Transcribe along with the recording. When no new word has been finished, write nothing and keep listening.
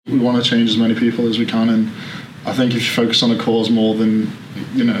We want to change as many people as we can, and I think if you focus on a cause more than,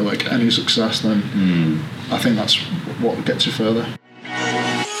 like any success, then I think that's what gets you further.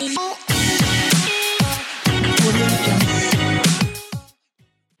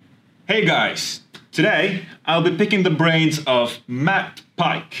 Hey guys, today I'll be picking the brains of Matt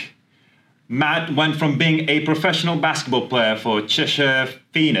Pike. Matt went from being a professional basketball player for Cheshire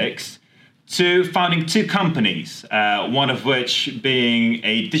Phoenix to founding two companies, one of which being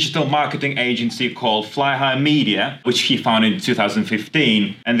a digital marketing agency called Fly High Media, which he founded in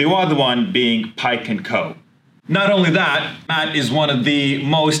 2015, and the other one being Pike & Co. Not only that, Matt is one of the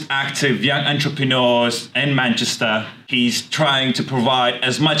most active young entrepreneurs in Manchester. He's trying to provide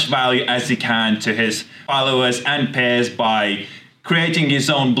as much value as he can to his followers and peers by creating his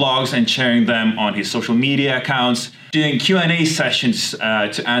own blogs and sharing them on his social media accounts, doing Q&A sessions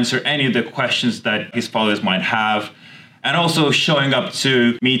to answer any of the questions that his followers might have, and also showing up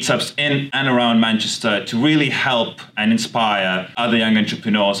to meetups in and around Manchester to really help and inspire other young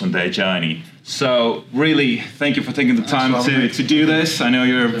entrepreneurs on their journey. So really, thank you for taking the time to do this. I know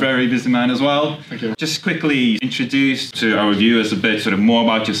you're a very busy man as well. Thank you. Just quickly introduce to our viewers a bit sort of more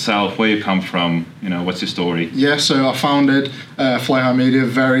about yourself, where you come from, what's your story? Yeah, so I founded Fly High Media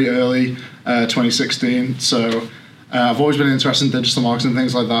very early, 2016. So I've always been interested in digital marketing and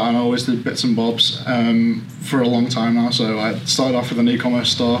things like that, and I always did bits and bobs for a long time now. So I started off with an e-commerce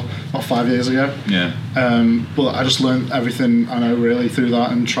store about 5 years ago. Yeah. But I just learned everything I know really through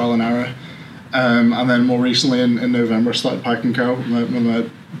that and trial and error. And then more recently in November I started Pike & Co. with my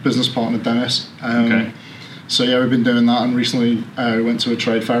business partner Dennis. Okay. So yeah, we've been doing that, and recently we went to a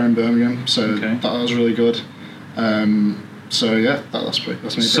trade fair in Birmingham, so that was really good. So yeah, that's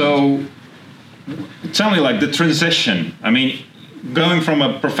me. So tell me, like, the transition. I mean, going from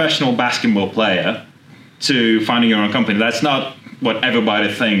a professional basketball player to founding your own company, that's not what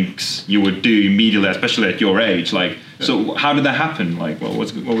everybody thinks you would do immediately, especially at your age. Like, so how did that happen? Like, what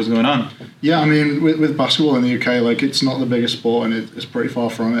was going on? Yeah, I mean, with basketball in the UK, like, it's not the biggest sport, and it's pretty far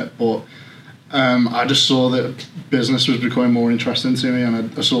from it. But I just saw that business was becoming more interesting to me,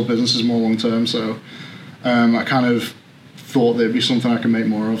 and I saw business as more long term. So I kind of thought there'd be something I could make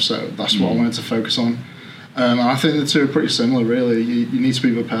more of. So that's what I wanted to focus on. And I think the two are pretty similar, really. You need to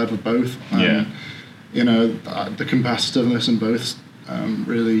be prepared for both. The competitiveness in both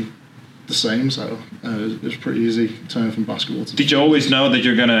really the same, so it was pretty easy turning from basketball to... Did you always know that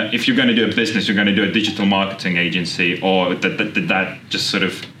if you're gonna do a business, you're gonna do a digital marketing agency, or that just sort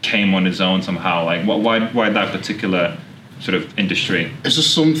of came on its own somehow? Like, why that particular sort of industry? It's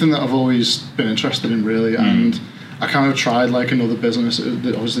just something that I've always been interested in, really, and I kind of tried like another business,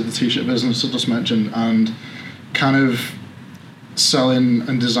 obviously the t-shirt business I just mentioned, and kind of selling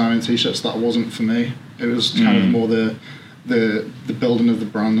and designing t-shirts, that wasn't for me. It was kind of more the building of the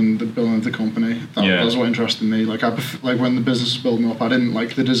brand and the building of the company. That was what interested me. Like when the business was building up, I didn't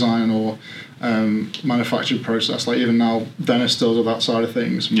like the design or manufacturing process. Like even now, Dennis still does that side of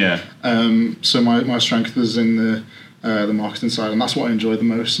things. Yeah. So my strength was in the marketing side, and that's what I enjoyed the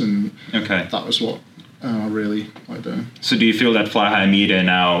most. And that was what I really like doing. So do you feel that Fly High Media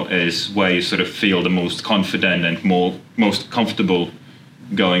now is where you sort of feel the most confident and most comfortable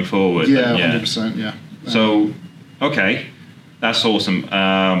going forward? Yeah, 100%. Yeah. So, okay, that's awesome.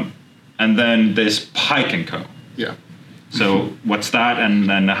 And then there's Pike & Co. Yeah. So what's that,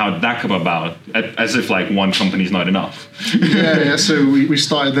 and how did that come about? As if like one company's not enough. Yeah. So we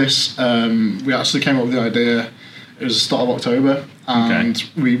started this. We actually came up with the idea. It was the start of October, and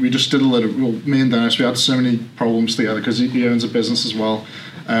we just did me and Dennis, we had so many problems together because he owns a business as well,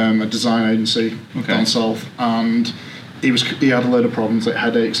 a design agency down south, and he had a load of problems like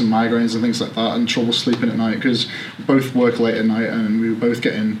headaches and migraines and things like that, and trouble sleeping at night because we both work late at night, and we were both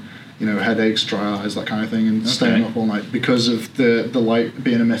getting headaches, dry eyes, that kind of thing, and staying up all night because of the light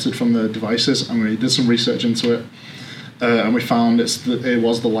being emitted from the devices. And we did some research into it, and we found it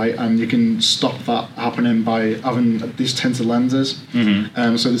was the light, and you can stop that happening by having these tinted lenses.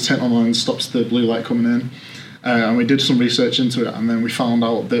 So the tint on the lens stops the blue light coming in. And we did some research into it, and then we found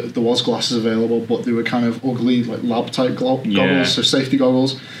out that there was glasses available, but they were kind of ugly, like lab-type goggles, so safety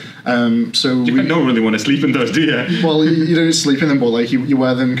goggles. So you don't really want to sleep in those, do you? Well, you don't sleep in them, but like you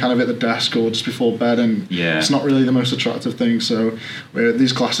wear them kind of at the desk or just before bed, and it's not really the most attractive thing. So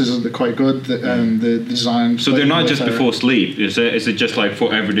these glasses are quite good. The design. So they're not just before sleep. Is it just like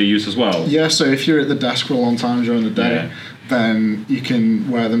for everyday use as well? Yeah. So if you're at the desk for a long time during the day, then you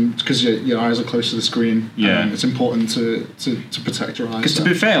can wear them because your eyes are close to the screen. Yeah. It's important to protect your eyes. Because to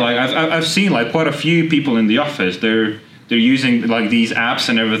be fair, like I've seen like quite a few people in the office. They're using like these apps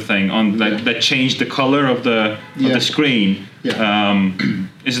and everything on that change the color of the screen.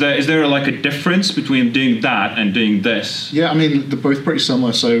 Is there like a difference between doing that and doing this? Yeah, I mean they're both pretty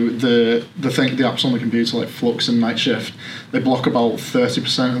similar. So the apps on the computer like Flux and Night Shift, they block about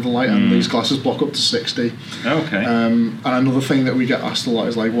 30% of the light, and these glasses block up to 60. Okay. And another thing that we get asked a lot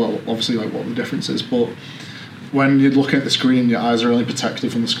is like, well, obviously like what the difference is, but when you're looking at the screen, your eyes are only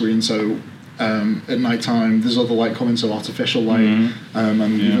protected from the screen. So at night time, there's other light coming, so artificial light, and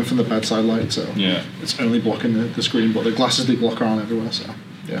even from the bedside light. So it's only blocking the screen, but the glasses they block around everywhere. So.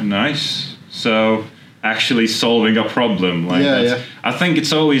 Yeah. Nice. So actually solving a problem. I think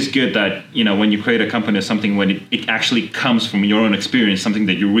it's always good that, when you create a company or something, when it actually comes from your own experience, something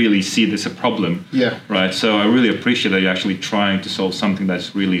that you really see there's a problem. Yeah. Right. So I really appreciate that you're actually trying to solve something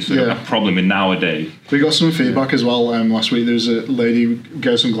that's really sort of a problem in nowadays. We got some feedback as well last week. There was a lady who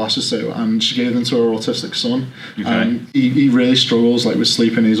gave some glasses to, and she gave them to her autistic son. Okay. He really struggles with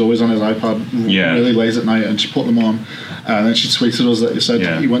sleeping. He's always on his iPad really late at night, and she put them on. And then she tweeted us that he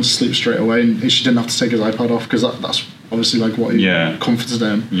said he went to sleep straight away, and she didn't have to take his iPad off because that's obviously like what he comforted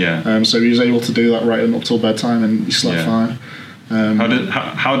him. Yeah. So he was able to do that right up till bedtime, and he slept fine.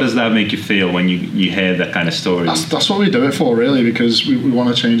 How does that make you feel when you hear that kind of story? That's what we do it for, really, because we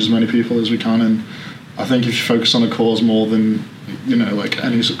want to change as many people as we can, and I think if you focus on a cause more than like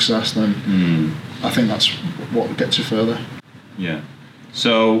any success, then I think that's what gets you further. Yeah.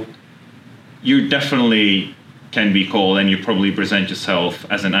 So you definitely can be called, and you probably present yourself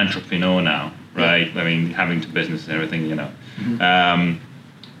as an entrepreneur now, right? I mean, having to business and everything,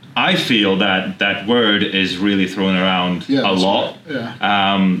 I feel that word is really thrown around a lot.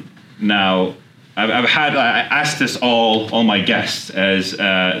 Right. Now, I asked this all my guests as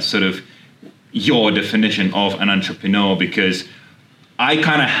sort of your definition of an entrepreneur, because I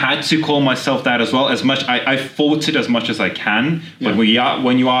kind of had to call myself that as well. As much I fought it as much as I can, but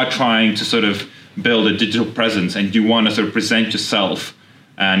when you are trying to sort of build a digital presence and you want to sort of present yourself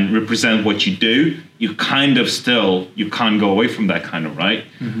and represent what you do, you kind of you can't go away from that kind of, right?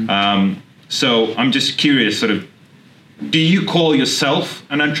 So I'm just curious, sort of, do you call yourself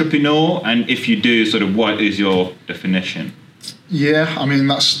an entrepreneur? And if you do, sort of, what is your definition? Yeah, I mean,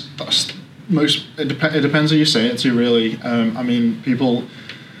 that's most, it depends who you say it to, really. I mean, people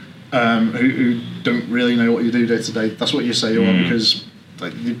who don't really know what you do day to day, that's what you say you are, because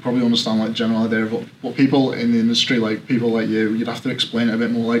like you probably understand like general idea of what people in the industry, like people like you'd have to explain it a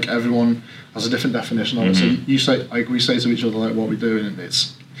bit more. Like everyone has a different definition of it. So you say, like we say to each other like what we do, and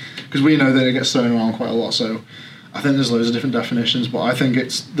it's because we know that it gets thrown around quite a lot. So I think there's loads of different definitions, but I think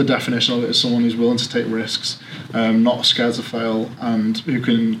it's the definition of it is someone who's willing to take risks, not scared to fail, and who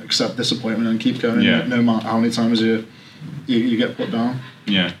can accept disappointment and keep going no matter how many times you get put down.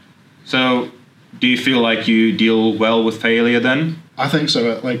 Yeah. So do you feel like you deal well with failure then? I think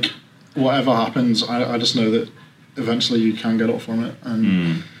so. Like, whatever happens, I just know that eventually you can get up from it.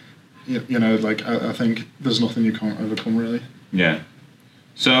 And, like, I think there's nothing you can't overcome, really. Yeah.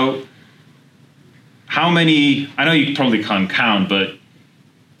 So, how many, I know you probably can't count, but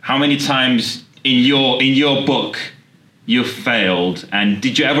how many times in your book you failed? And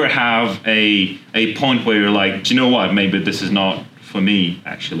did you ever have a point where you're like, do you know what, maybe this is not for me,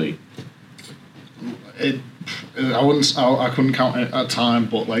 actually? I couldn't count it at time,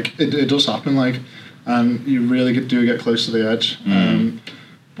 but like it does happen, like, and you really do get close to the edge.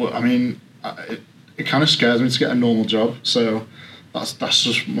 But I mean, it kind of scares me to get a normal job, so that's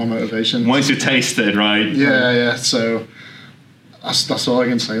just my motivation. Once you taste it, right? Yeah. So that's all I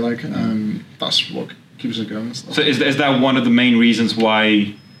can say. Like, that's what keeps it going. So is that one of the main reasons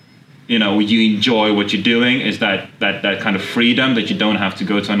why you enjoy what you're doing? Is that kind of freedom that you don't have to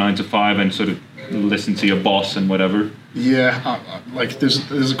go to a 9 to 5 and sort of listen to your boss and whatever? Yeah, like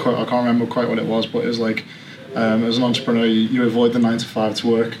there's a quote, I can't remember quite what it was, but it was like, as an entrepreneur, you avoid the 9 to 5 to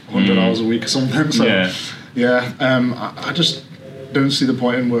work 100 hours a week or something. So I just don't see the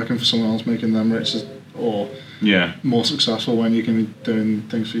point in working for someone else, making them rich or more successful, when you can be doing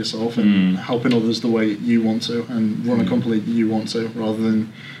things for yourself and helping others the way you want to, and run a company you want to, rather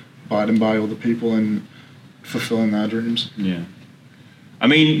than abiding by other people and fulfilling their dreams. Yeah. I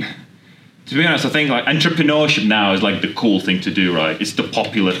mean, to be honest, I think like entrepreneurship now is like the cool thing to do, right? It's the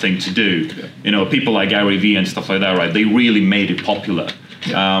popular thing to do. Yeah. People like Gary Vee and stuff like that, right? They really made it popular.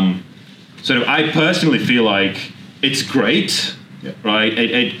 Yeah. So I personally feel like it's great, right?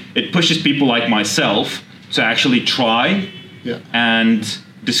 It pushes people like myself to actually try and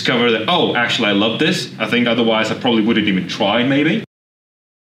discover that, oh, actually I love this. I think otherwise I probably wouldn't even try, maybe.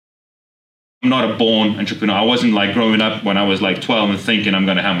 I'm not a born entrepreneur. I wasn't like growing up when I was like 12 and thinking I'm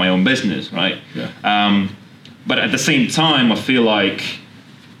going to have my own business, right? Yeah. But at the same time, I feel like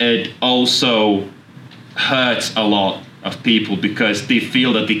it also hurts a lot of people because they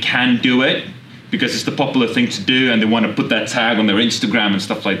feel that they can do it because it's the popular thing to do, and they want to put that tag on their Instagram and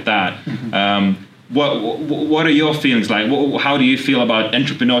stuff like that. Mm-hmm. What are your feelings like? How do you feel about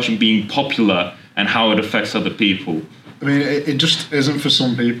entrepreneurship being popular and how it affects other people? I mean, it just isn't for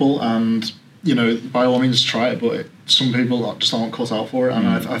some people, and by all means try it, but some people just aren't cut out for it. And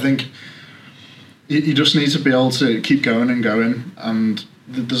I think you just need to be able to keep going and going, and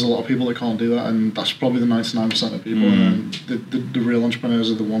there's a lot of people that can't do that, and that's probably the 99% of people, and the real entrepreneurs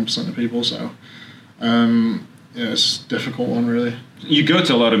are the 1% of people. So it's a difficult one, really. You go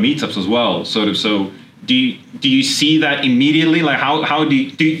to a lot of meetups as well, sort of. So do you see that immediately? Like how do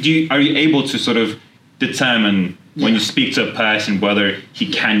you are you able to sort of determine when you speak to a person whether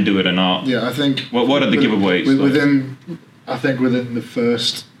he can do it or not? Yeah, I think. What are the giveaways? Within the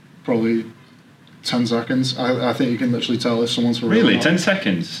first probably 10 seconds, I think you can literally tell if someone's for real. Really, 10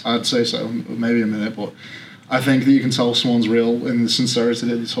 seconds? I'd say so, maybe a minute, but I think that you can tell if someone's real in the sincerity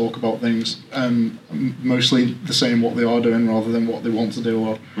that they talk about things, and mostly they're saying what they are doing rather than what they want to do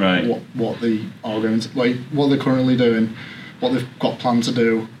or what they are going to, like what they're currently doing, what they've got planned to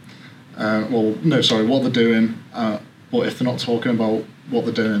do. What they're doing, but if they're not talking about what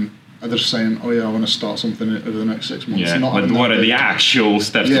they're doing, they're just saying, oh yeah, I want to start something over the next 6 months. Yeah, but what are the actual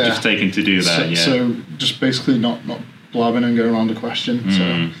steps that you've taken to do that? So just basically not blabbing and going around a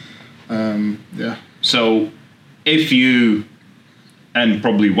question. So if you, and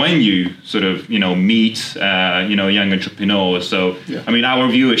probably when you sort of meet young entrepreneurs, so I mean our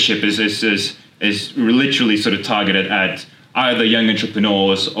viewership is literally sort of targeted at either young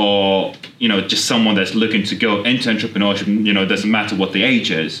entrepreneurs or just someone that's looking to go into entrepreneurship. Doesn't matter what the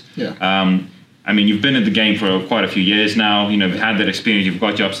age is. I mean, you've been in the game for quite a few years now. You've had that experience. You've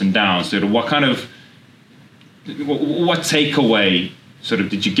got your ups and downs. So what takeaway sort of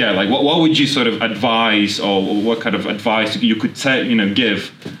did you get? Like what would you sort of advise, or what kind of advice you could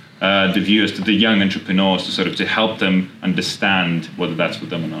give the viewers, to the young entrepreneurs, to help them understand whether that's for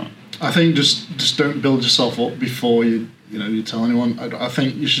them or not? I think just don't build yourself up before you tell anyone. I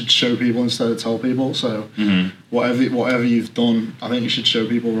think you should show people instead of tell people. So whatever you've done, I think you should show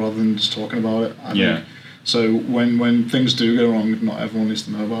people rather than just talking about it. I think. So when things do go wrong, not everyone needs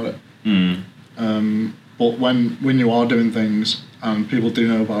to know about it. But when you are doing things and people do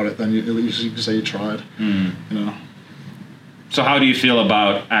know about it, then at least you can say you tried. So how do you feel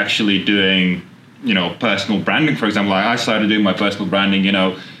about actually doing, personal branding, for example? Like I started doing my personal branding.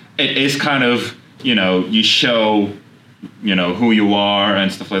 It is kind of, you show, who you are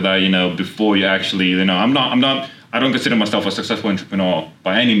and stuff like that, before you actually, I don't consider myself a successful entrepreneur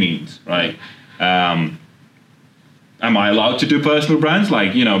by any means, right? Am I allowed to do personal brands?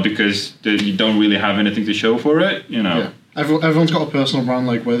 Like, because you don't really have anything to show for it, Yeah. Everyone's got a personal brand,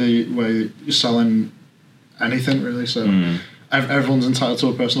 like whether you're selling anything really. So everyone's entitled to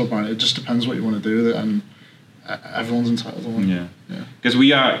a personal brand. It just depends what you want to do with it, and everyone's entitled to one. Yeah. Because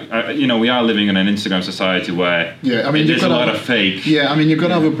we are living in an Instagram society where there's a lot of fake. Yeah, I mean, you've got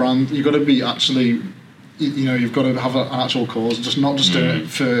to have a brand. You've got to be actually, you've got to have an actual cause. Not just doing it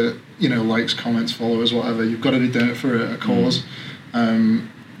for likes, comments, followers, whatever. You've got to be doing it for a cause.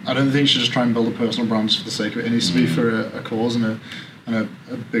 I don't think you should just try and build a personal brand just for the sake of it. It needs to be for a cause and a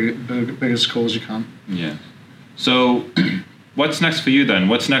biggest cause you can. Yeah. So, what's next for you then?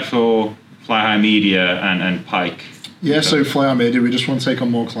 What's next for Fly High Media and Pike? Yeah, so Fly High Media, we just want to take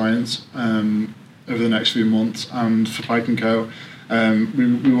on more clients over the next few months. And for Pike & Co,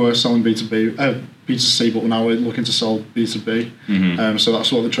 we were selling B2C, but now we're looking to sell B2B. So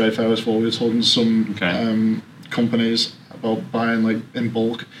that's what the trade fair is for. We're talking to some companies about buying like in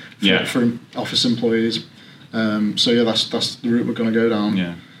bulk for office employees. That's the route we're going to go down.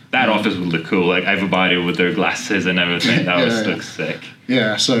 Yeah. That office would look cool, like everybody with their glasses and everything. That looks sick.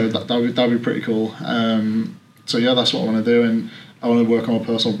 Yeah, so that'd be pretty cool. That's what I want to do, and I want to work on my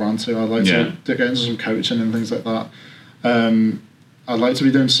personal brand too. I'd like to get into some coaching and things like that. I'd like to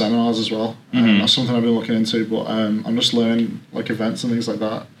be doing seminars as well. That's something I've been looking into, but I'm just learning like events and things like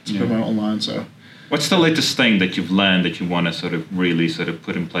that to promote online. So, what's the latest thing that you've learned that you want to sort of really sort of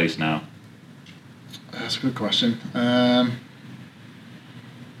put in place now? That's a good question.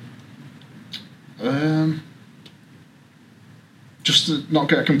 Just to not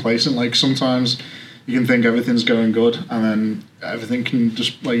get complacent. Like sometimes you can think everything's going good, and then everything can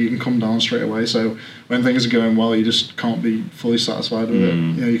just you can come down straight away. So when things are going well, you just can't be fully satisfied with it.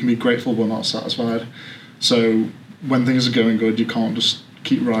 You can be grateful but not satisfied. So when things are going good, you can't just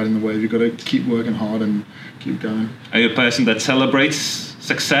keep riding the wave. You've got to keep working hard and keep going. Are you a person that celebrates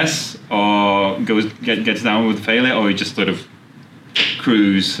success or gets down with failure, or you just sort of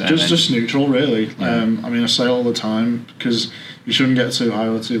cruise? Just neutral, really. I mean, I say all the time, because you shouldn't get too high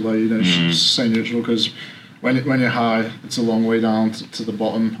or too low. You know, you should just stay neutral, because when you're high, it's a long way down to the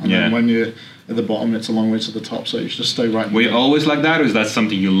bottom, and then when you're at the bottom, it's a long way to the top. So you should just stay right. Were you always like that, or is that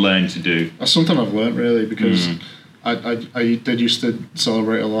something you learned to do? That's something I've learned, really, because I did used to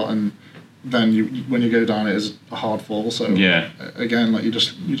celebrate a lot, and then when you go down, it is a hard fall. So again, like you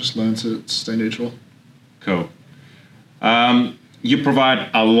just learn to stay neutral. Cool. You provide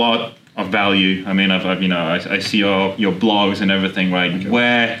a lot of value. I mean, I see your blogs and everything, right? Okay.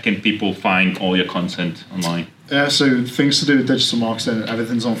 Where can people find all your content online? Yeah, so things to do with digital marketing,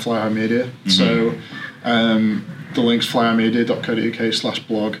 everything's on Fly High Media. So the link's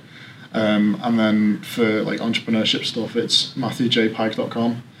flyhighmedia.co.uk/blog. And then for like entrepreneurship stuff, it's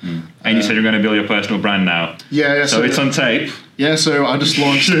matthewjpike.com. And you said you're going to build your personal brand now. Yeah. So it's on tape. Yeah, so I just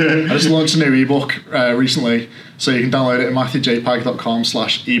launched a new ebook recently. So you can download it at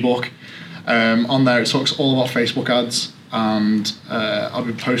matthewjpike.com/ebook. On there, it talks all about Facebook ads, and I'll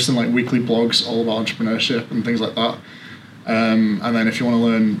be posting like weekly blogs all about entrepreneurship and things like that. And then if you want to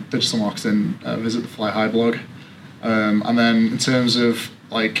learn digital marketing, visit the Fly High blog. And then in terms of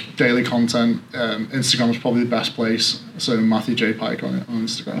like daily content, Instagram is probably the best place. So Matthew J Pike on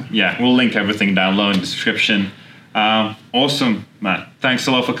Instagram. Yeah, we'll link everything down low in the description. Awesome, Matt. Thanks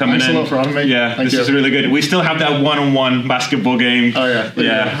a lot for coming in. Thanks a lot for having me. Yeah, this is really good. We still have that one-on-one basketball game. Oh yeah.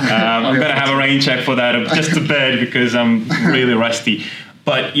 Yeah. I'm gonna have a rain check for that just a bit because I'm really rusty.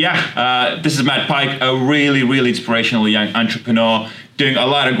 But this is Matt Pike, a really, really inspirational young entrepreneur doing a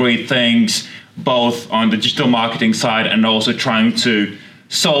lot of great things, both on the digital marketing side and also trying to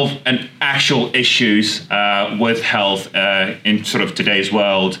solve an actual issues with health in sort of today's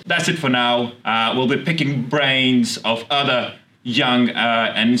world. That's it for now. We'll be picking brains of other young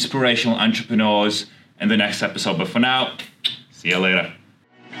and inspirational entrepreneurs in the next episode. But for now, see you later.